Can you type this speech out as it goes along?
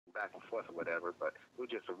back and forth or whatever, but it was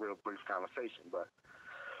just a real brief conversation. But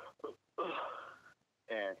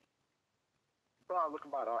and so I look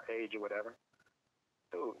about our age or whatever.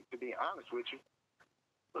 Dude, to be honest with you,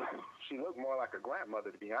 she looked more like a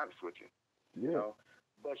grandmother, to be honest with you. You Yeah. know,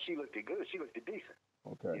 but she looked good. She looked decent.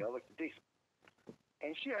 Okay. Looked decent.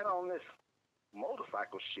 And she had on this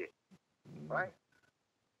motorcycle shit, Mm. right?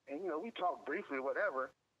 And we talked briefly,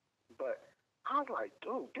 whatever. But I was like,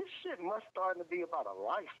 dude, this shit must start to be about a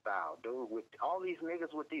lifestyle, dude. With all these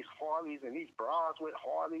niggas with these Harleys and these bras with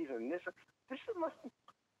Harleys and this. This shit must.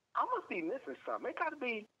 I must be missing something. It got to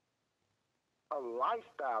be a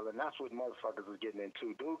lifestyle, and that's what motherfuckers are getting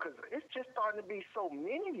into, dude. Because it's just starting to be so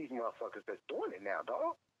many of these motherfuckers that's doing it now,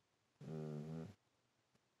 dog. Mm.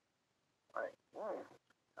 Like,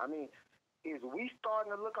 I mean, is we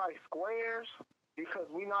starting to look like squares because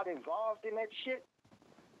we not involved in that shit?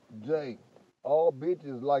 Jay, all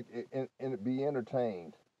bitches like and be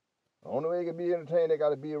entertained. The only way they can be entertained, they got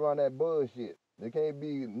to be around that bullshit. They can't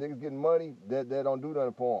be niggas getting money that don't do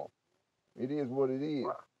nothing for them. It is what it is.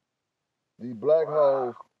 Wow. These black Wow.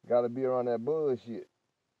 hoes got to be around that bullshit.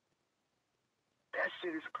 That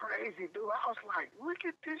shit is crazy, dude. I was like, look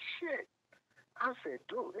at this shit. I said,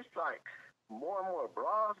 dude, it's like more and more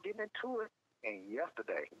bras getting into it. And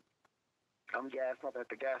yesterday, I'm gassing up at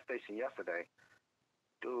the gas station yesterday.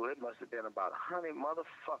 Dude, it must have been about 100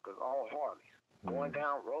 motherfuckers on Harleys going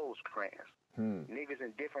down Rosecrans. Niggas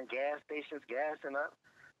in different gas stations gassing up.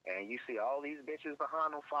 And you see all these bitches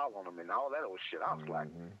behind them following them and all that old shit. I was like,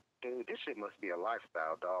 dude, this shit must be a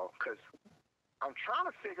lifestyle, dog. Because I'm trying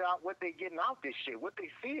to figure out what they getting out this shit, what they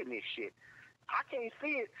see in this shit. I can't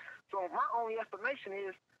see it. So my only explanation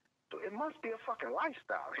is, it must be a fucking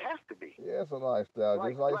lifestyle. It has to be. Yeah, it's a lifestyle.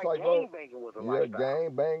 Like, Just like gang banging was a lifestyle. Yeah,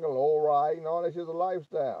 gang banging, low riding, all that shit's a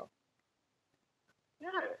lifestyle.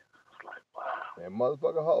 Yeah. It's like, wow. And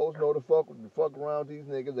motherfucking hoes know to fuck around these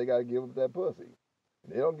niggas, they gotta give up that pussy.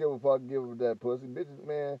 They don't give a fuck give up that pussy. Bitches,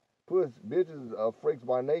 man, bitches are freaks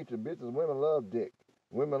by nature. Bitches, women love dick.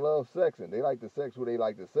 Women love sexing. They like to sex who they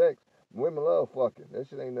like to sex. Women love fucking. That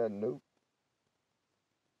shit ain't nothing new.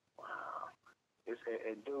 Wow.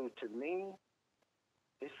 And dude, to me,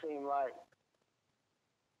 it seemed like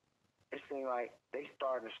they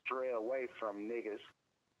starting to stray away from niggas,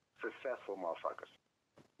 successful motherfuckers.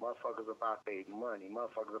 Motherfuckers about their money.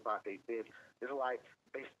 Motherfuckers about their business. It's like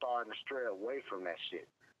they starting to stray away from that shit.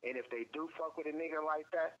 And if they do fuck with a nigga like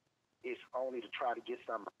that, it's only to try to get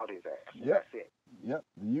something out his ass. Yep. That's it. Yep,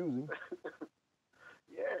 the using.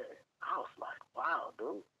 Yeah. I was like, wow,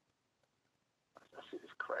 dude. That shit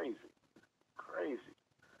is crazy. Crazy.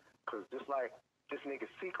 Because just like this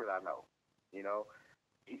nigga's secret, I know. He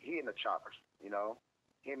in the choppers,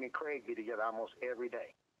 Him and Craig be together almost every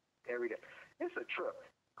day. Every day. It's a trip.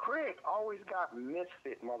 Craig always got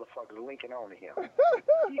misfit motherfuckers linking on to him.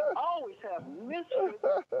 He always have misfit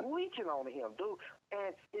linking on to him, dude.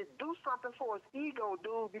 And it do something for his ego,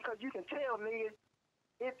 dude, because you can tell, nigga,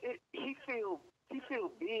 he feel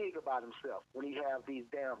big about himself when he have these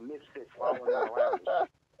damn misfits following him around.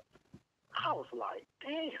 I was like,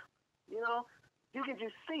 damn, you can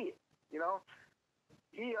just see it,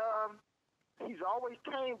 He's always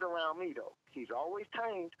tamed around me though. He's always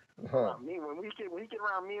tamed around me. When he get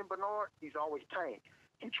around me and Bernard, he's always tamed.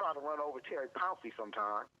 He try to run over Terry Pouncey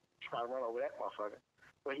sometimes. Try to run over that motherfucker.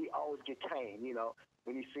 But he always get tamed,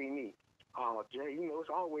 when he see me. Oh, Jay,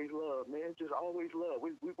 it's always love, man. Just always love.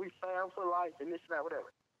 We found for life and this and that,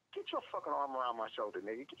 whatever. Get your fucking arm around my shoulder,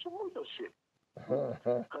 nigga. Move your shit.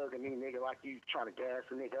 Hugging me, nigga, like you trying to gas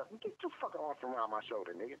a nigga up. Get your fucking arm around my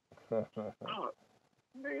shoulder, nigga.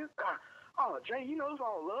 Nigga, oh, Jay, it's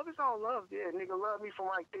all love. It's all love. Yeah, nigga, love me from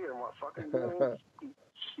right there, motherfucker.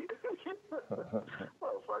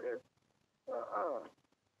 Motherfucker.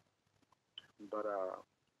 But,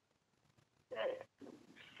 yeah,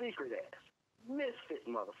 secret ass. Misfit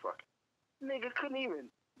motherfucker. Nigga couldn't even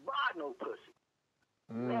buy no pussy.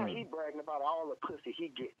 Now he bragging about all the pussy he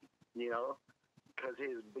getting, Because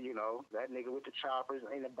that nigga with the choppers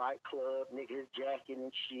in the bike club, nigga his jacket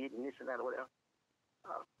and shit and this and that or whatever.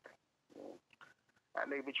 Oh, that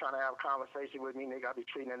nigga be trying to have a conversation with me, nigga. I be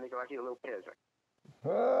treating that nigga like he a little peasant.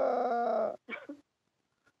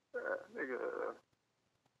 Nigga.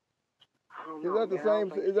 Is that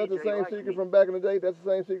the same secret from back in the day? That's the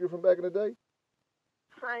same secret from back in the day?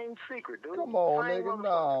 Same secret, dude. Come on, same nigga.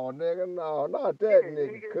 No, not that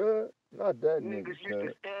nigga, cuz. Not that nigga, Niggas used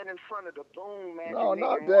to stand in front of the boom, man. No,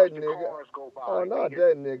 not that nigga. Cars go by, oh, not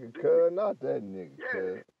that nigga, cuz. Not that nigga,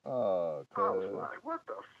 cuz. Oh, cuz. I was like, what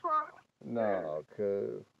the fuck? No,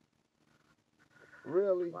 cuz.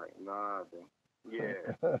 Really? Like, nah, dude.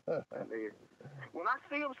 Yeah. That nigga. When I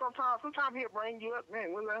see him sometimes he'll bring you up,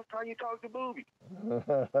 man, when last time you talked to Booby?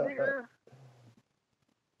 Nigga.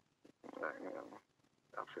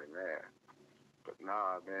 I said, man. But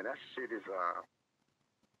nah, man, that shit is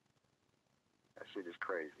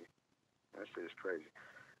crazy. That shit is crazy.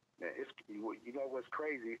 Man, it's you know what's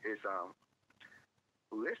crazy is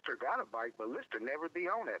Lister got a bike, but Lister never be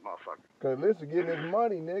on that motherfucker. Cause Lister getting his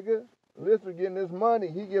money, nigga. Lister getting his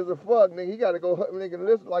money. He gives a fuck, nigga. He gotta go, nigga.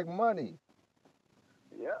 Lister like money.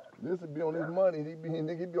 Yeah. Lister be on his money. He be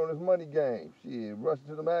on his money game. Shit, rushing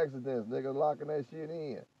to them accidents, nigga, locking that shit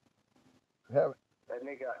in. That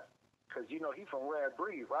nigga, cause you know he from Rare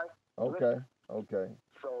Breed, right? Okay. Okay.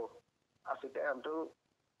 So I said, damn, dude.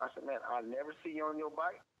 I said, man, I never see you on your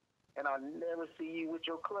bike, and I never see you with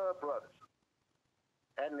your club brothers.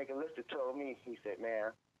 That nigga Lister told me, he said,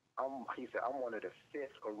 man, I'm one of the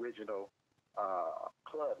 5th original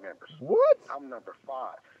club members. What? I'm number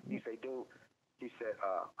 5. He said, dude, he said,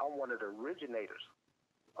 I'm one of the originators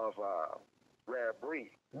of Rare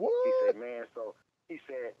Breed. What? He said, man, so he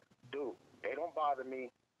said, dude, they don't bother me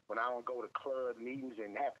when I don't go to club meetings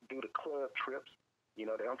and have to do the club trips. You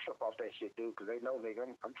know, they don't trip off that shit, dude, because they know, nigga,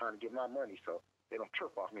 I'm trying to get my money, so they don't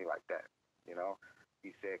trip off me like that, you know?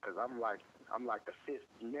 He said, because I'm like the 5th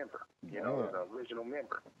member, you know, the original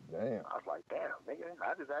member. Damn. I was like, damn, nigga,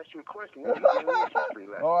 I just asked you a question. Nigga, give me a history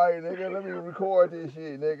lesson. All right, nigga, let me record this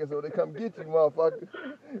shit, nigga, so they come get you, motherfucker.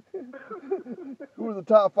 Who's the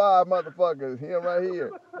top 5 motherfuckers? Him right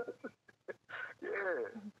here. Yeah.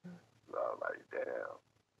 So I was like, damn.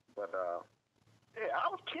 But, yeah,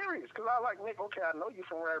 I was curious, because I was like, nigga, okay, I know you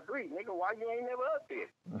from Rare Breed. Nigga, why you ain't never up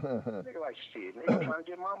there? Nigga like, shit, nigga, I'm trying to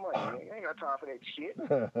get my money. Nigga, I ain't got time for that shit.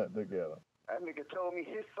 Together. That nigga told me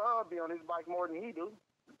his son be on his bike more than he do.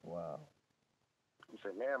 Wow. He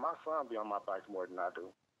said, man, my son be on my bike more than I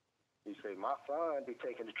do. He said, my son be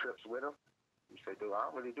taking the trips with him. He said, dude, I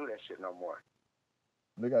don't really do that shit no more.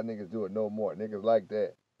 Look how niggas do it no more. Niggas like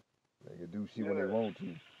that. They can do shit when they want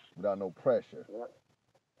to without no pressure. Yeah.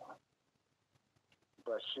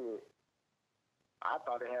 But shit, I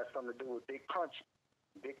thought it had something to do with Big Punchy.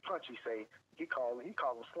 Big Punchy say he called him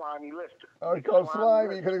Slimy Lister. Oh, he called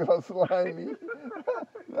Slimy because he called Slimy.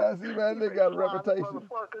 I see, man, nigga got a reputation.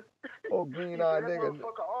 Oh, green-eyed nigga.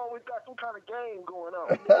 Motherfucker always got some kind of game going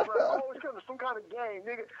on. Always got some kind of game,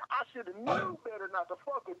 nigga. I should have knew better not to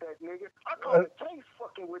fuck with that nigga. I called the case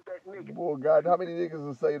fucking with that nigga. Boy, God, how many niggas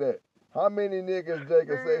will say that? How many niggas, Jake,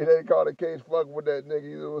 can say they call the case fucking with that nigga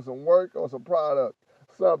either with some work or some product?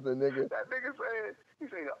 Something, nigga. That nigga said, he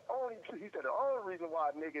said the only reason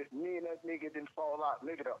why, nigga, me and that nigga didn't fall out,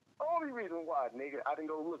 nigga, the only reason why, nigga, I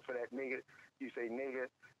didn't go look for that nigga. He said,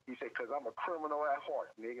 cause I'm a criminal at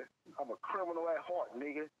heart, nigga. I'm a criminal at heart,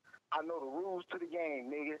 nigga. I know the rules to the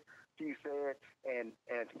game, nigga. He said, and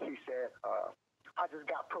he said, I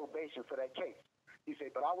just got probation for that case. He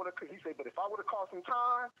said, but if I would have caught some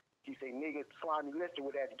time, he said, nigga, Slimy Lister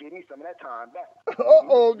would have to give me some of that time back.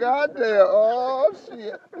 Oh, goddamn. Oh,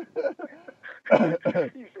 shit.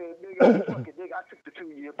 He said, nigga, fuck it, nigga. I took the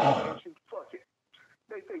 2-year probation. Fuck it.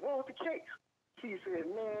 They say, what was the case? He said,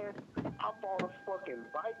 man, I bought a fucking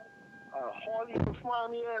bike, Harley for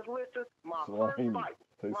Slimy ass Lister, my first bike.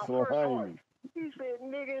 My first Harley. He said,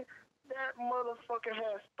 nigga, that motherfucker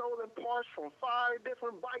has stolen parts from 5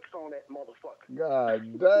 different bikes on that motherfucker.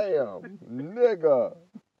 God damn, nigga.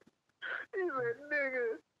 He said, nigga.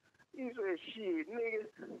 He said, shit, nigga.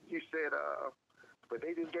 He said, but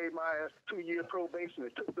they just gave my ass 2-year probation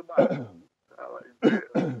and took the bike. I was like,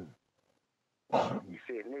 damn. He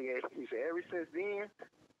said, nigga, ever since then,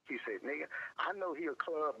 he said, nigga, I know he a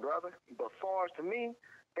club brother, but far as to me,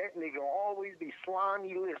 that nigga always be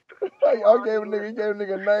Slimy Lister. Hey, I gave a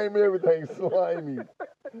nigga name, everything, Slimy.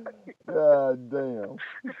 God damn.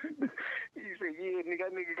 He said, yeah, nigga,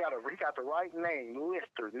 that nigga got the right name,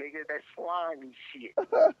 Lister, nigga. That slimy shit.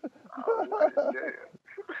 Oh, damn.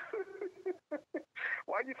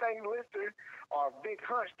 Why you think Lister or Big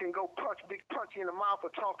Hunch can go punch Big Punchy in the mouth for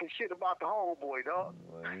talking shit about the homeboy, dog?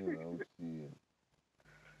 Well, you know, shit.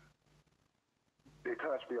 Big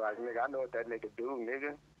Hunch be like, nigga, I know what that nigga do,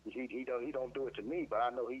 nigga. He don't do it to me, but I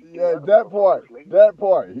know he. Yeah, that part.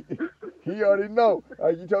 He already know.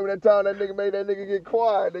 You told me that time that nigga made that nigga get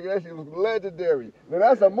quiet, nigga. That shit was legendary. Now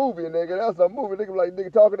that's a movie, nigga. That's a movie. Nigga like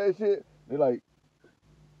nigga talking that shit. They like.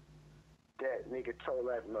 That nigga told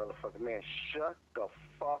that motherfucker, man, shut the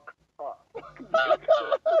fuck up.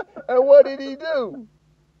 And what did he do?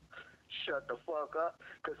 Shut the fuck up.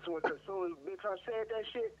 Cause soon as Big Hunch said that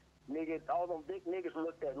shit, nigga, all them big niggas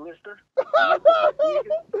looked at Lister.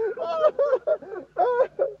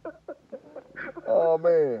 Oh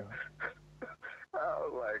man.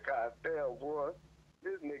 like, God damn, boy.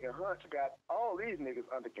 This nigga Hunch got all these niggas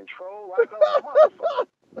under control like a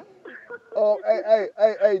motherfucker. Oh,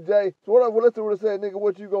 hey, Jay. So let's see what it said, nigga.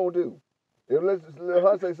 What you gonna do? If let's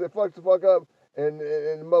Hunt say fuck the fuck up, and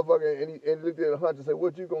the motherfucker, and he looked at Hunt and said,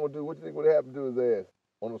 what you gonna do? What you think would happen to his ass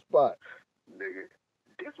on the spot? Nigga,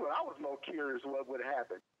 this one I was more curious what would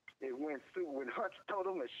happen. It when Hunch told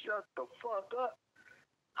him to shut the fuck up.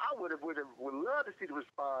 I would love to see the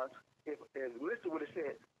response if Lister would have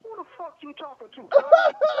said, "Who the fuck you talking to? Who the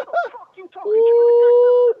fuck you talking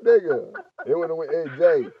Ooh, to? Nigga, it wouldn't have went. Hey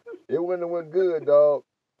Jay, it wouldn't have went good, dog.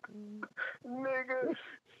 Nigga,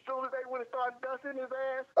 soon as they would have started dusting his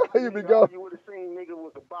ass, you be going. You would have seen nigga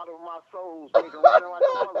with the bottom of my soul, nigga running like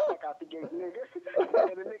a motherfucker out the gate, nigga,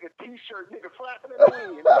 and a nigga t-shirt, nigga flapping in the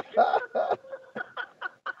wind.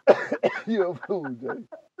 You a fool, Jay.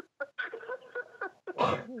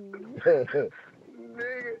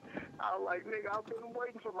 Nigga, I was like, nigga, I've been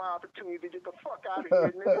waiting for my opportunity to get the fuck out of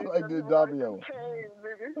here, nigga. Like this Domino.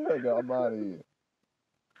 Nigga. I'm out of here.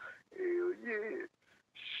 Hell yeah.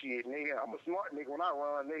 Shit, nigga, I'm a smart nigga when I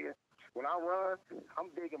run, nigga. When I run, I'm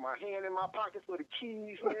digging my hand in my pockets for the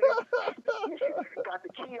keys, nigga. Got the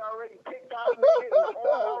key already picked out, nigga, and the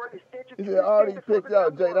arm already stitched. He said, already picked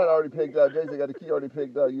out, Jay. Not already picked out. Jay said, got the key already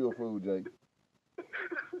picked out. You a fool, Jay.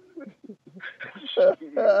 Shit,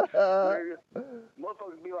 nigga.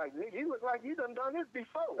 Motherfuckers be like, nigga, you look like you done this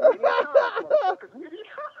before. Motherfuckers, nigga.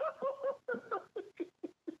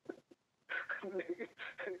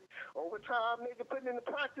 Over time, nigga, putting in the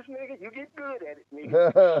practice, nigga, you get good at it,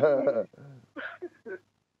 nigga.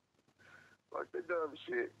 Fuck the dumb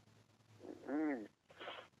shit.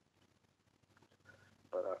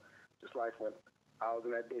 But just like when I was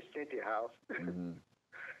in that bitch Cynthia house,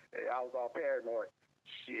 I was all paranoid.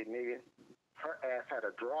 Shit, nigga, her ass had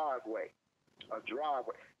a driveway.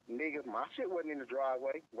 Nigga, my shit wasn't in the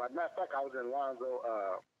driveway. Well, matter of fact, I was in Lonzo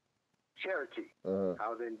Cherokee. I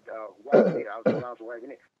was in Wagoneer. I was in Lonzo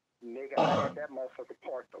Wagoneer. Nigga, I had that motherfucker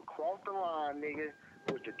parked across the line, nigga,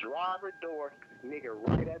 with the driver door, nigga,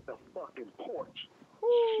 right at the fucking porch.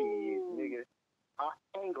 Shit, nigga. I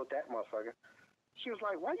angled that motherfucker. She was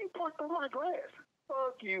like, why you parked on my grass?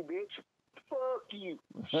 Fuck you, bitch. Fuck you.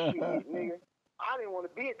 Shit, nigga. I didn't want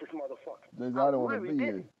to be at this motherfucker. I don't want to be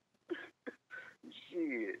here.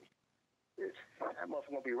 Shit. That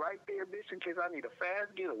motherfucker gonna be right there, bitch, in case I need a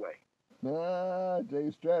fast getaway. Nah,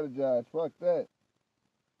 Jay strategize. Fuck that.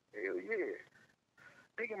 Hell yeah.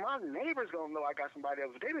 Thinking my neighbors gonna know I got somebody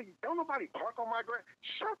else. Don't nobody park on my grass.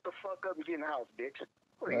 Shut the fuck up and get in the house, bitch.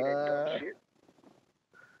 What ain't that dumb shit?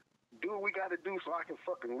 Do what we gotta do so I can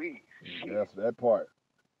fucking leave. Shit. That's that part.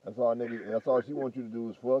 That's all nigga. That's all she wants you to do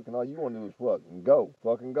is fuck, and all you want to do is fuck and go,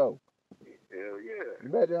 fucking go. Hell yeah.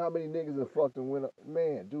 Imagine how many niggas have fucked and went up.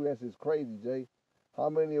 Man, dude, that's just crazy, Jay. How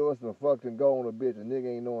many of us have fucked and go on a bitch and nigga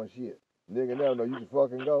ain't knowing shit? Nigga never know you can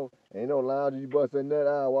fucking go. Ain't no lounge, you bust that nut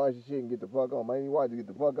out, wash your shit and get the fuck on. Man, you watch to get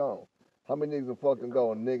the fuck on. How many niggas have fucked and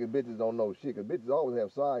go and bitches don't know shit? Cause bitches always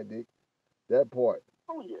have side dick. That part.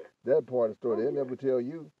 Oh yeah. That part of the story. They'll never tell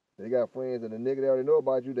you. They got friends and the nigga they already know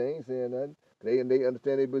about you, they ain't saying nothing. They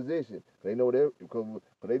understand their position. They know because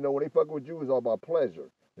they know when they fucking with you, it's all about pleasure.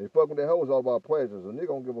 They fucking with their hoe, it's all about pleasure. So nigga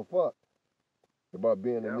don't give a fuck about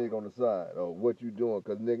being a nigga on the side or what you doing,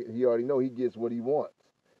 cause nigga he already know he gets what he wants.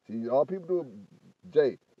 See, all people do,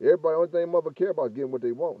 Jay, everybody, only thing mother care about is getting what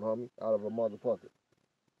they want, homie, out of a motherfucker.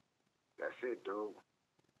 That's it, dude.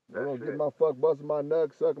 I don't get my fuck busting my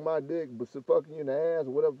nuts, sucking my dick, but fucking you in the ass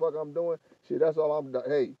or whatever fuck I'm doing. Shit, that's all I'm doing.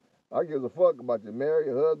 Hey, I give a fuck about you marry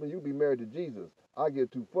your husband, you be married to Jesus. I give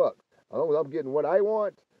two fucks. As long as I'm getting what I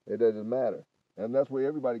want, it doesn't matter. And that's what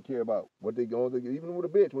everybody care about. What they going to get. Even with a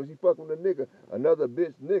bitch, when she fucking with a nigga, another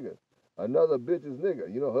bitch nigga. Another bitch's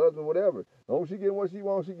nigga, husband, whatever. As long as she getting what she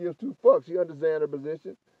wants, she gives two fucks. She understands her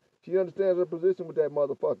position. She understands her position with that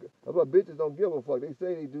motherfucker. That's why bitches don't give a fuck. They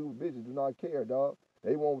say they do, bitches do not care, dog.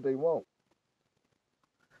 They want what they want.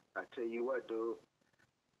 I tell you what, dude.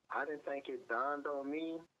 I didn't think it dawned on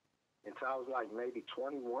me until I was like maybe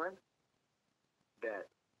 21 that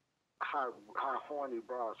how horny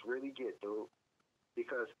bras really get, dude.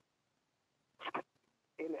 Because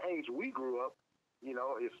in the age we grew up,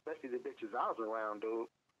 especially the bitches I was around, dude,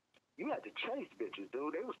 you had to chase bitches,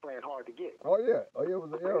 dude. They was playing hard to get. Oh, yeah. It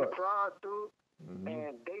was an era. Pride, dude.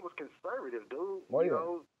 And they was conservative, dude. Oh, you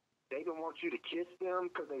know, they didn't want you to kiss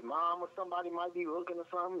them because their mom or somebody might be looking or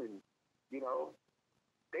something. And,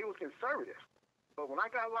 they was conservative. But when I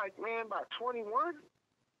got like, man, by 21,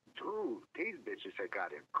 dude, these bitches had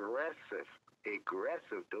got aggressive,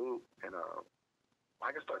 dude. And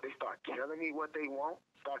They start telling me what they want,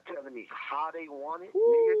 start telling me how they want it,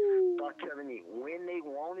 nigga, start telling me when they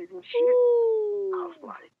want it and shit. I was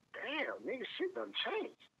like, damn, nigga, shit done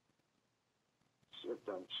changed. Shit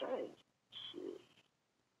done changed. Shit.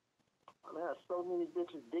 I mean, I had so many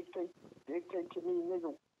bitches dictate to me,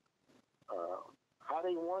 nigga, how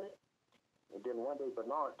they want it. And then one day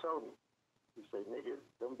Bernard told me, he said, nigga,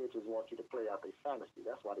 them bitches want you to play out their fantasy.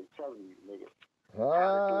 That's why they telling you, nigga, how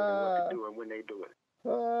to do it and what to do and when they do it.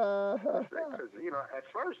 Because, you know, at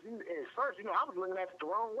first, you know, I was looking at it the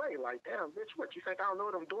wrong way. Like, damn, bitch, what, you think I don't know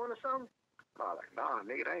what I'm doing or something? I was like, nah,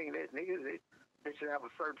 nigga, that ain't it. Nigga, bitches have a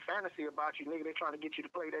certain fantasy about you, nigga. They trying to get you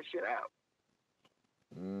to play that shit out.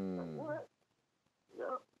 Like, what?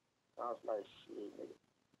 Yeah. I was like, shit, nigga.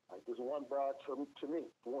 Like, this one broad to me.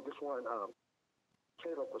 This one,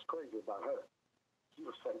 Caleb was crazy about her. She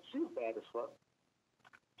was bad as fuck.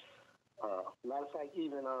 Matter of fact,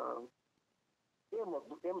 even Emma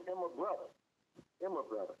brother,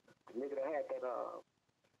 the nigga that had that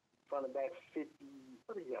front and back 50,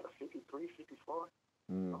 what did he have, a 53, 54?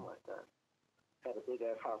 Something like that. Had a big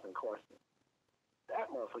ass house in Carson.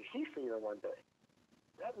 That motherfucker, he seen her one day.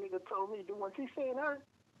 That nigga told me, once he seen her,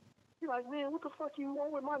 he like, man, what the fuck you want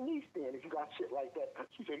with my niece then if you got shit like that?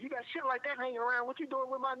 He said, you got shit like that hanging around, what you doing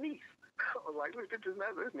with my niece? I was like, look, this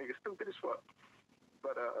nigga stupid as fuck.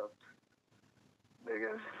 But,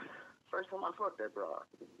 nigga, first time I fucked that broad,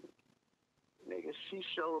 nigga, she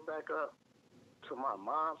showed back up to my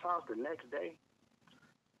mom's house the next day,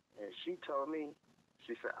 and she told me,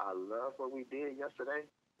 she said, I love what we did yesterday.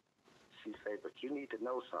 She said, but you need to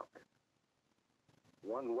know something.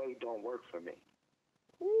 One way don't work for me.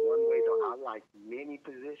 One way don't. I like many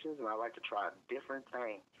positions, and I like to try different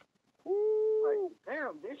things. Like,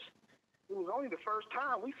 damn, bitch, it was only the first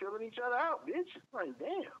time we filling each other out, bitch. Like,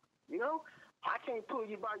 damn, you know? I can't pull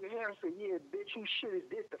you by your hair and say, yeah, bitch, you shit is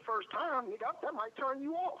this the first time, nigga. That might turn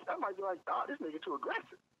you off. That might be like, oh, this nigga too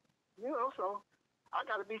aggressive. You know, so I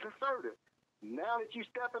got to be conservative. Now that you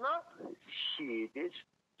stepping up, shit, bitch,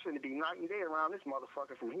 it's going to be knocking day around this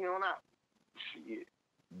motherfucker from here on out. Shit.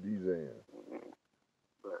 D-Zan.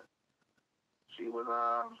 But she was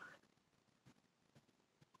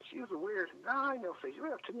a weird, I ain't gonna say,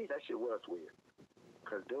 well, to me, that shit was weird.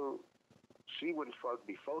 Because, dude, she wouldn't fuck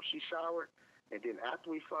before she showered, and then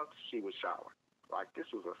after we fucked, she would shower. Like, this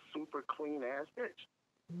was a super clean-ass bitch.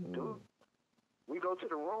 Dude, we go to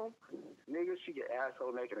the room, nigga, she get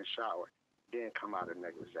asshole naked and shower, then come out the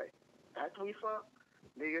next day. After we fuck,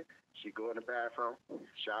 nigga, she go in the bathroom,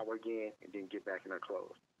 shower again, and then get back in her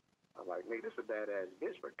clothes. I'm like, nigga, this is a badass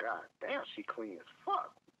bitch, but god damn, she clean as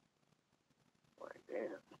fuck. Like,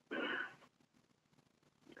 damn.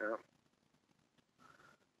 Yeah.